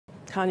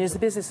Tanya's the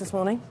business this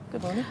morning.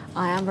 Good morning.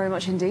 I am very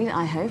much indeed,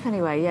 I hope,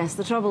 anyway. Yes,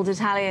 the troubled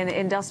Italian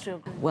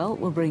industrial... Well,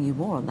 we'll bring you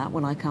more on that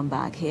when I come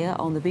back here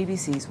on the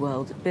BBC's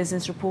World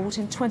Business Report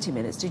in 20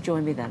 minutes. Do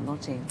join me then,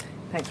 Martine.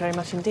 Thanks very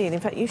much indeed. In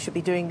fact, you should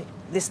be doing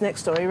this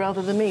next story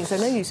rather than me, because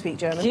I know you speak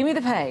German. Give me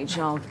the page,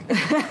 Well,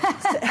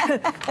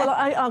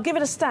 I'll give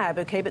it a stab,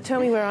 OK, but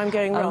tell me where I'm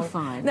going wrong. Oh,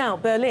 fine. Now,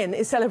 Berlin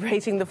is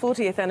celebrating the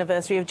 40th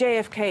anniversary of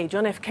JFK,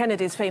 John F.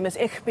 Kennedy's famous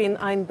Ich bin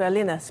ein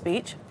Berliner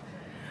speech,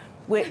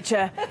 which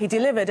he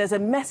delivered as a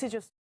message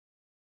of...